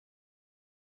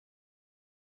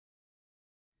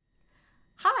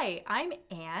Hi, I'm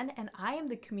Anne, and I am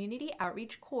the Community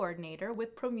Outreach Coordinator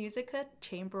with ProMusica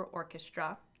Chamber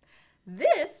Orchestra.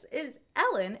 This is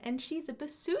Ellen, and she's a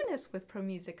bassoonist with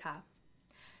ProMusica.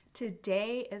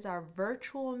 Today is our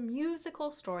virtual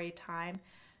musical story time.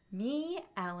 Me,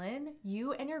 Ellen,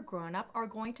 you, and your grown-up are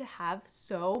going to have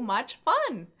so much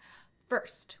fun.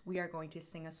 First, we are going to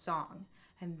sing a song,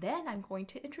 and then I'm going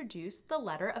to introduce the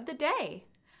letter of the day.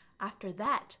 After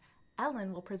that,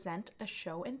 Ellen will present a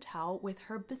show and tell with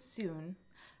her bassoon.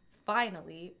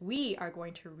 Finally, we are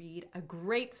going to read a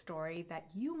great story that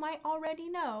you might already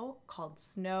know called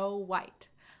Snow White.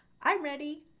 I'm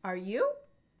ready. Are you?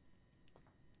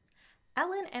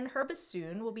 Ellen and her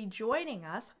bassoon will be joining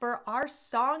us for our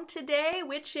song today,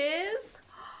 which is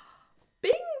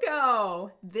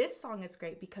Bingo! This song is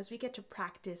great because we get to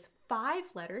practice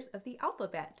 5 letters of the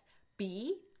alphabet: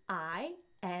 B, I,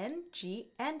 N,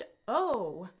 G, and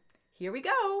O. Here we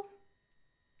go.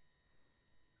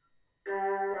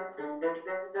 There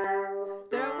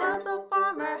was a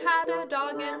farmer, had a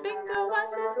dog, and Bingo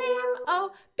was his name.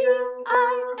 Oh,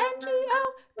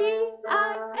 B-I-N-G-O,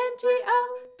 B-I-N-G-O,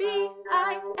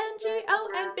 B-I-N-G-O,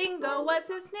 and Bingo was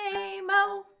his name.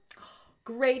 Oh,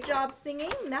 great job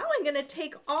singing. Now I'm going to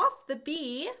take off the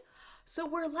B. So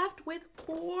we're left with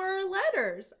 4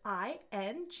 letters, I,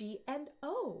 N, G, and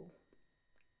O.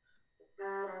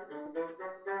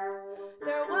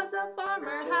 There was a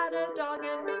farmer, had a dog,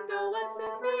 and Bingo was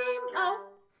his name. Oh,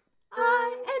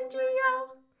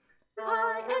 I-N-G-O,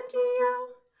 I-N-G-O,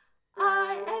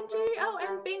 I-N-G-O,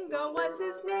 and Bingo was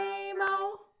his name.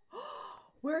 Oh,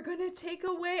 we're going to take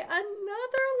away another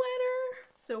letter.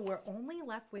 So we're only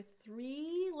left with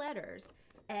 3 letters,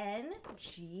 N,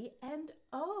 G, and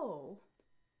O.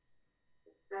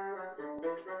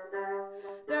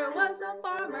 There was a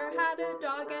farmer, had a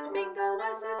dog, and Bingo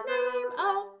was his name.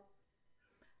 Oh,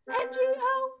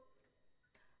 N-G-O,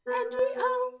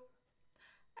 N-G-O,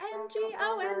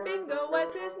 N-G-O, and Bingo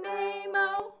was his name.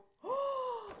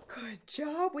 Oh, good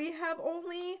job. We have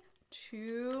only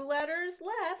 2 letters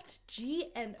left,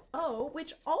 G and O,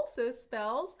 which also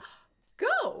spells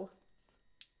go.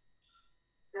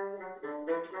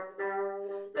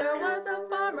 There was a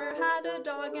farmer, had a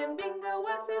dog, and Bingo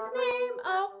was his name.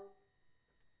 Oh,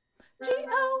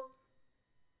 G-O,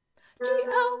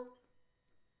 G-O,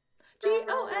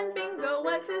 G-O, and Bingo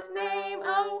was his name.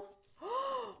 Oh,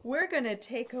 we're going to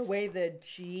take away the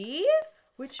G,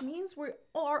 which means we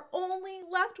are only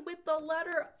left with the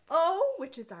letter O,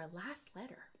 which is our last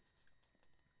letter.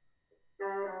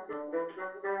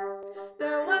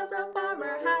 There was a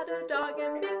farmer, had a dog,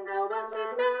 and Bingo was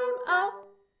his name. Oh,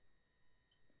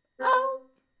 O,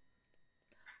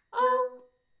 O,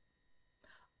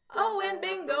 O, and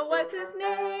Bingo was his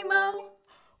name. Oh,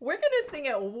 we're going to sing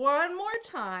it one more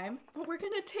time, but we're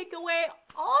going to take away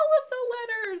all of the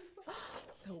letters,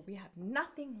 so we have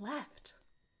nothing left.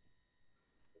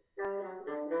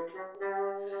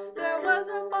 There was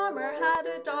a farmer, had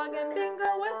a dog, and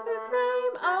Bingo was his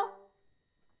name. Oh,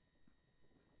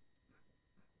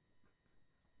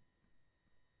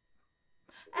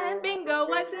 and Bingo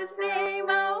was his name.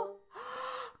 Oh,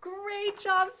 great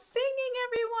job singing,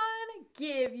 everyone.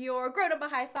 Give your grown-up a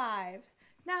high five.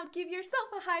 Now give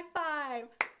yourself a high five.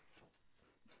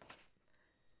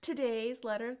 Today's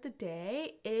letter of the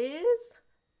day is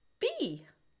B.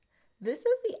 This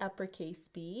is the uppercase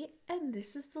B, and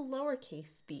this is the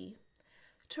lowercase b.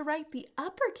 To write the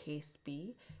uppercase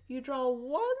B, you draw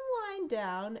 1 line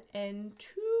down and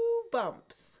 2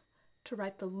 bumps. To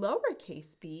write the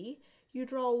lowercase b, you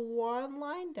draw 1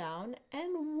 line down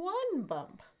and 1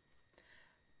 bump.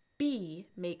 B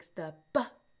makes the b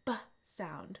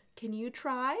sound. Can you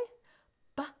try?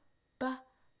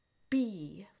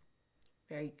 B.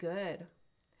 Very good.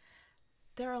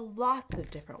 There are lots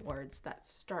of different words that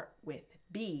start with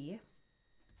B.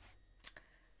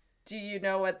 Do you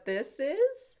know what this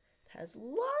is? It has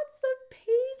lots of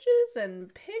pages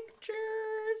and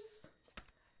pictures.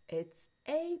 It's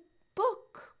a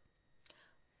book.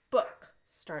 Book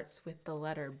starts with the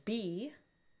letter B.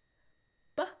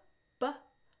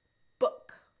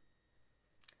 Book.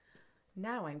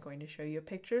 Now I'm going to show you a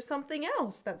picture of something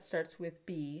else that starts with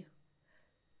B.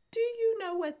 Do you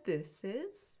know what this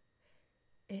is?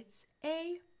 It's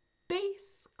a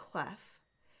bass clef.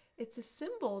 It's a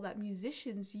symbol that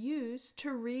musicians use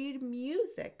to read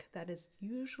music that is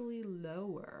usually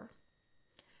lower.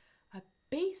 A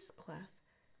bass clef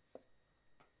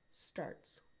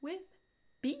starts with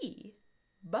B.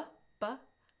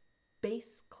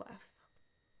 Bass clef.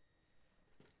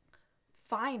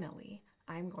 Finally,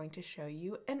 I'm going to show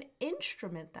you an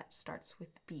instrument that starts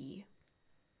with B.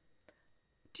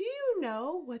 Do you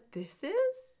know what this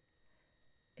is?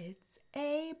 It's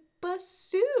a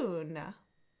bassoon.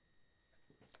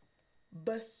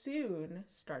 Bassoon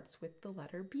starts with the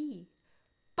letter B.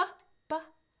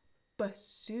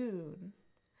 Bassoon.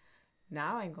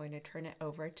 Now I'm going to turn it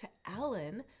over to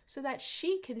Ellen so that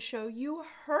she can show you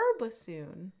her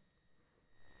bassoon.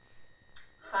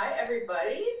 Hi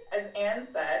everybody, as Anne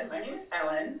said, my name is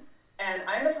Ellen, and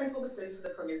I'm the principal bassoonist of the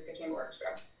ProMusica Chamber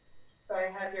Orchestra. So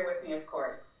I have here with me, of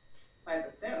course, my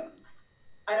bassoon.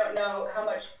 I don't know how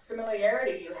much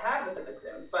familiarity you have with the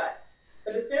bassoon, but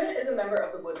the bassoon is a member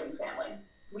of the woodwind family.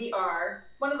 We are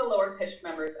one of the lower pitched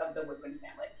members of the woodwind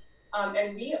family,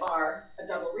 and we are a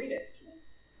double reed instrument.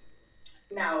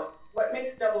 Now, what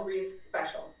makes double reeds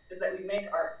special is that we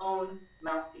make our own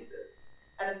mouthpieces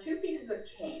out of two pieces of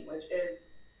cane, which is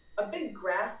a big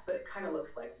grass, but it kind of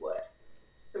looks like wood.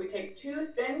 So we take two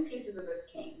thin pieces of this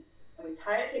cane and we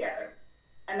tie it together,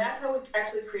 and that's how we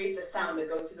actually create the sound that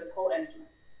goes through this whole instrument.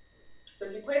 So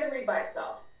if you play the reed by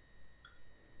itself,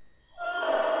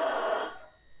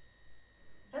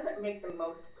 it doesn't make the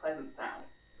most pleasant sound.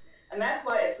 And that's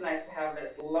why it's nice to have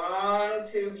this long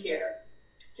tube here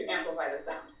to amplify the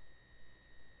sound.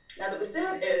 Now the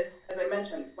bassoon is, as I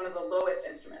mentioned, one of the lowest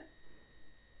instruments.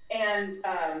 And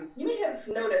you may have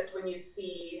noticed when you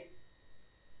see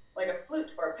like a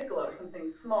flute or a piccolo or something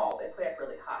small, they play up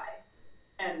really high.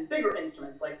 And bigger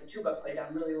instruments like the tuba play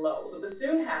down really low. The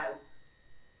bassoon has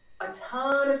a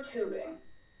ton of tubing.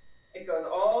 It goes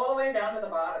all the way down to the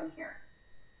bottom here.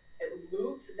 It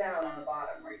loops down on the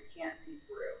bottom where you can't see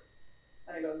through.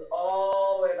 And it goes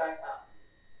all the way back up.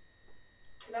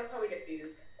 So that's how we get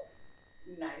these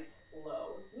nice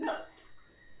low notes.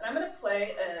 And I'm going to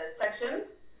play a section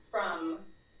from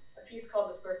a piece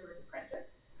called The Sorcerer's Apprentice,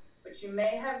 which you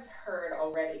may have heard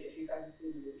already if you've ever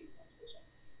seen the movie Fantasia.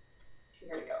 So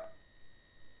here we go.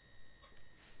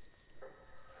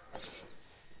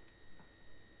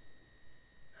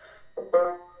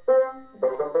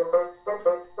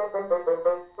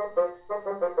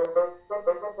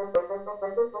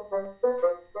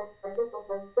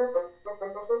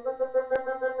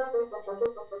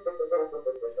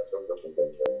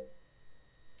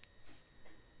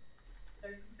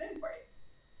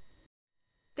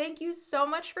 Thank you so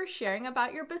much for sharing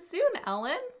about your bassoon,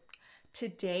 Ellen.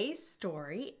 Today's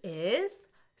story is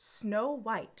Snow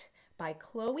White by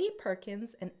Chloe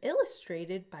Perkins and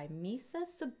illustrated by Misa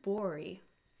Sabori.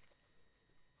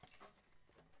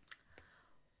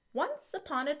 Once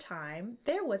upon a time,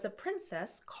 there was a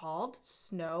princess called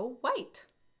Snow White.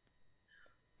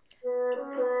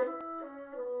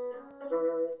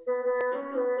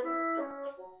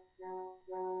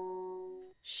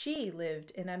 She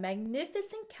lived in a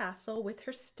magnificent castle with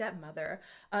her stepmother,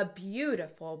 a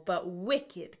beautiful but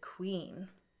wicked queen.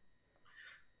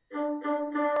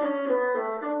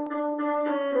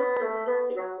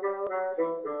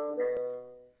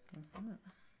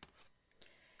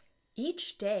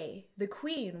 Each day, the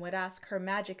queen would ask her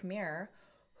magic mirror,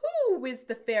 "Who is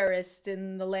the fairest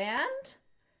in the land?"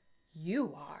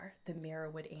 "You are," the mirror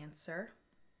would answer.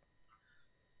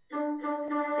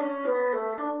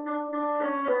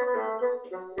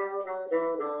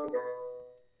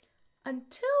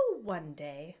 Until one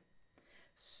day,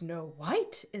 "Snow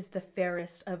White is the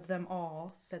fairest of them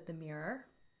all," said the mirror.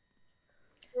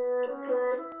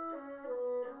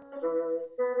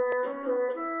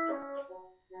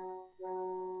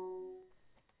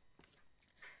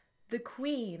 The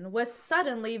queen was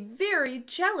suddenly very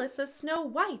jealous of Snow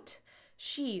White.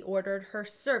 She ordered her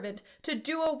servant to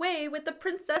do away with the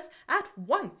princess at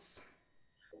once.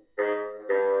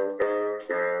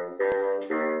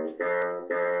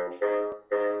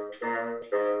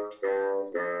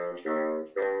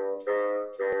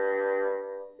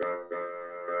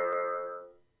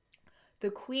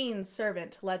 The queen's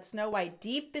servant led Snow White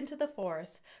deep into the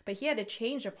forest, but he had a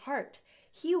change of heart.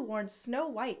 He warned Snow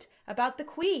White about the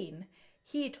queen.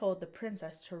 He told the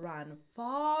princess to run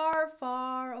far,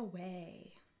 far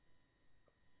away.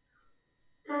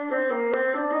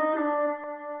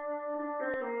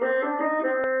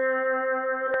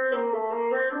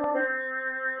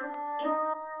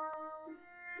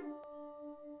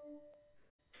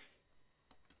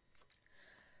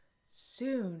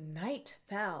 Soon night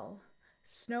fell.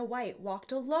 Snow White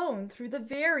walked alone through the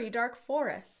very dark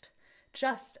forest.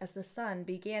 Just as the sun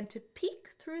began to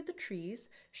peek through the trees,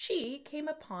 she came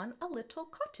upon a little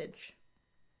cottage.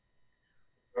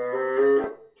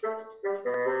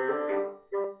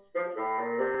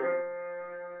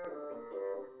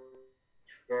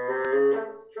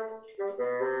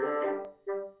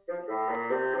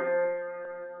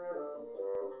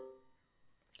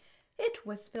 It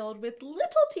was filled with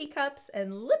little teacups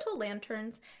and little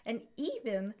lanterns and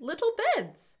even little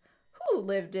beds. Who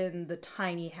lived in the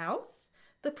tiny house?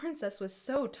 The princess was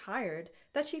so tired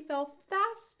that she fell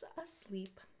fast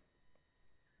asleep.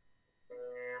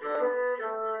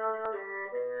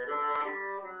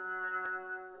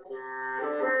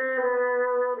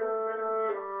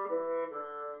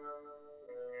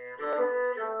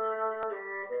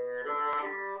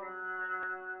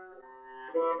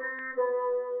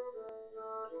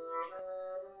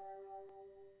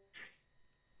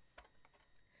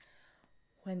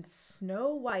 When Snow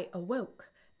White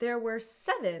awoke, there were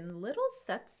 7 little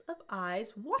sets of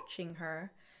eyes watching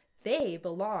her. They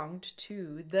belonged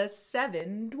to the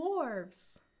 7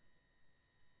 dwarves.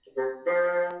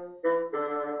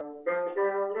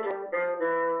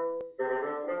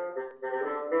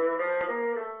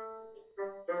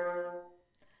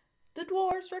 The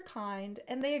dwarves were kind,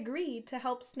 and they agreed to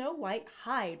help Snow White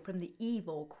hide from the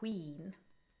evil queen.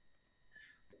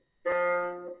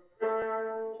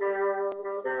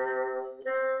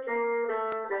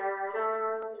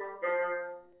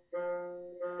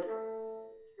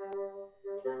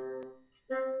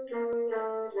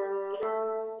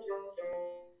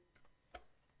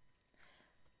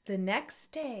 The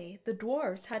next day, the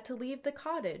dwarves had to leave the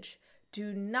cottage.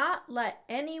 Do not let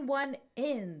anyone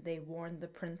in, they warned the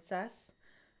princess.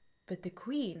 But the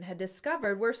queen had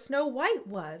discovered where Snow White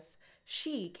was.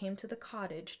 She came to the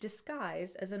cottage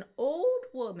disguised as an old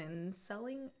woman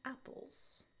selling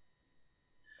apples.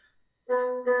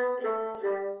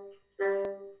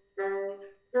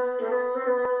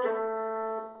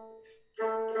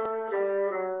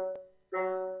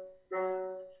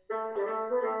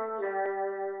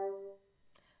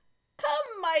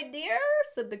 "Come, my dear,"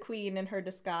 said the queen in her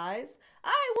disguise.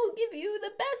 "I will give you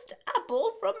the best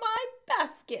apple from my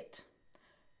basket."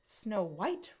 Snow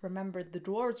White remembered the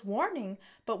dwarf's warning,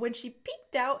 but when she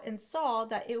peeked out and saw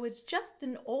that it was just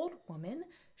an old woman,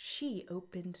 she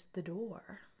opened the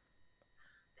door.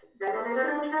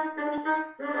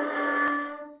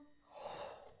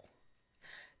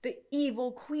 The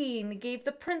evil queen gave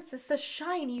the princess a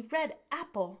shiny red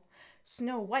apple.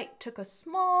 Snow White took a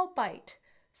small bite.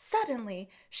 Suddenly,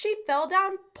 she fell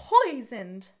down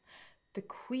poisoned. The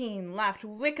queen laughed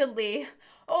wickedly.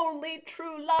 "Only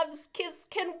true love's kiss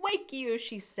can wake you,"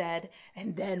 she said,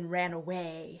 and then ran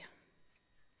away.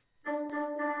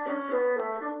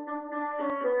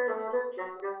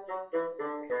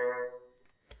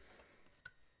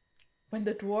 When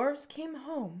the dwarves came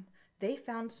home, they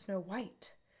found Snow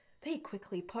White. They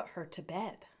quickly put her to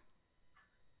bed.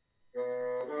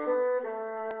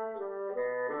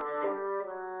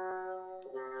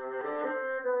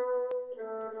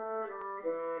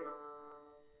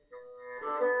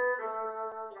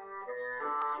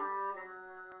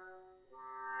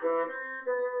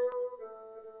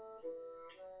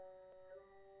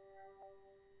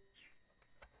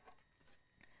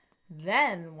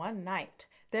 Then one night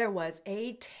there was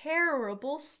a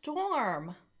terrible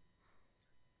storm.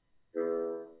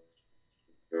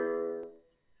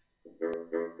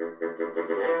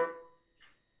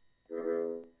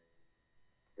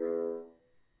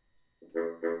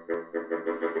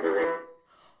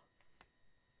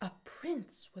 A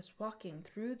prince was walking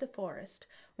through the forest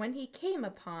when he came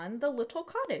upon the little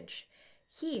cottage.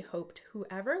 He hoped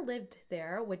whoever lived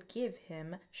there would give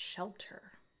him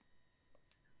shelter.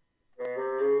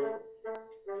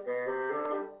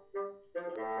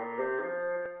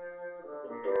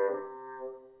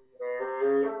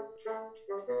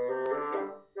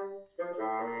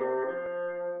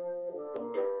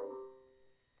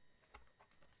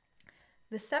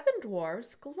 The 7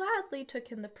 dwarves gladly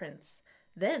took in the prince.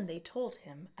 Then they told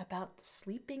him about the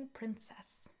sleeping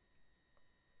princess.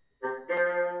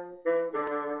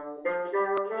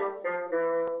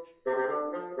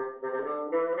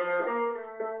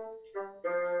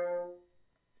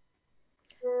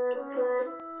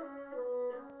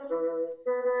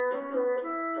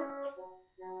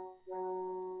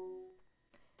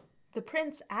 The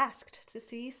prince asked to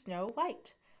see Snow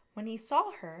White. When he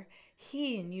saw her,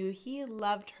 he knew he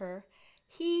loved her.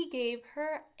 He gave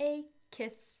her a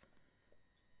kiss.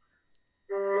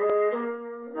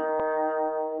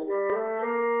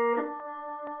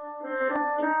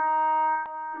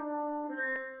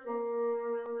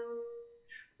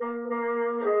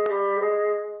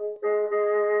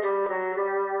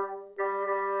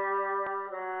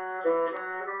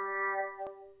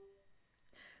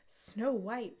 Snow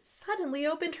White suddenly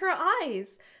opened her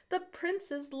eyes. The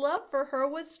prince's love for her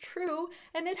was true,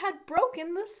 and it had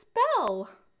broken the spell.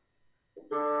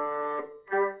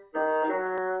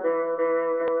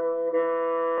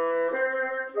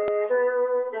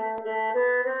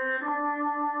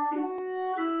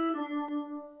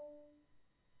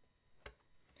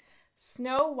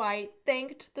 Snow White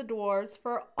thanked the dwarves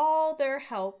for all their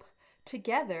help.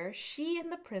 Together, she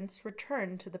and the prince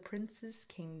returned to the prince's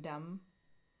kingdom.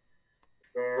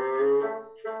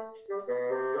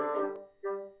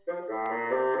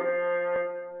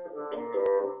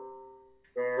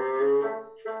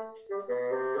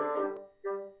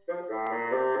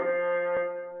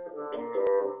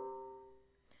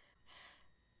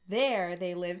 There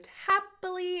they lived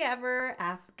happily ever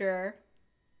after.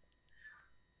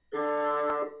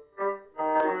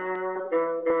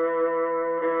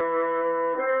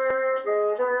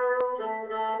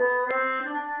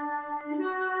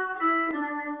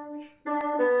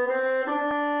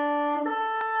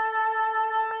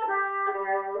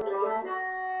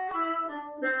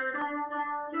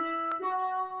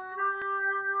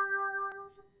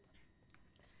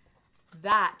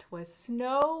 That was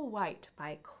Snow White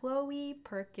by Chloe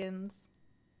Perkins.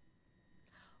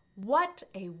 What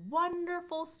a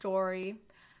wonderful story.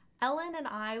 Ellen and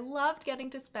I loved getting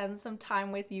to spend some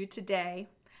time with you today.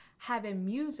 Have a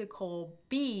musical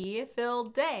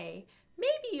bee-filled day.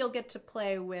 Maybe you'll get to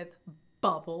play with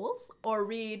bubbles or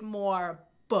read more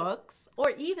books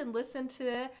or even listen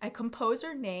to a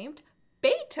composer named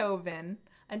Beethoven.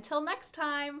 Until next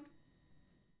time.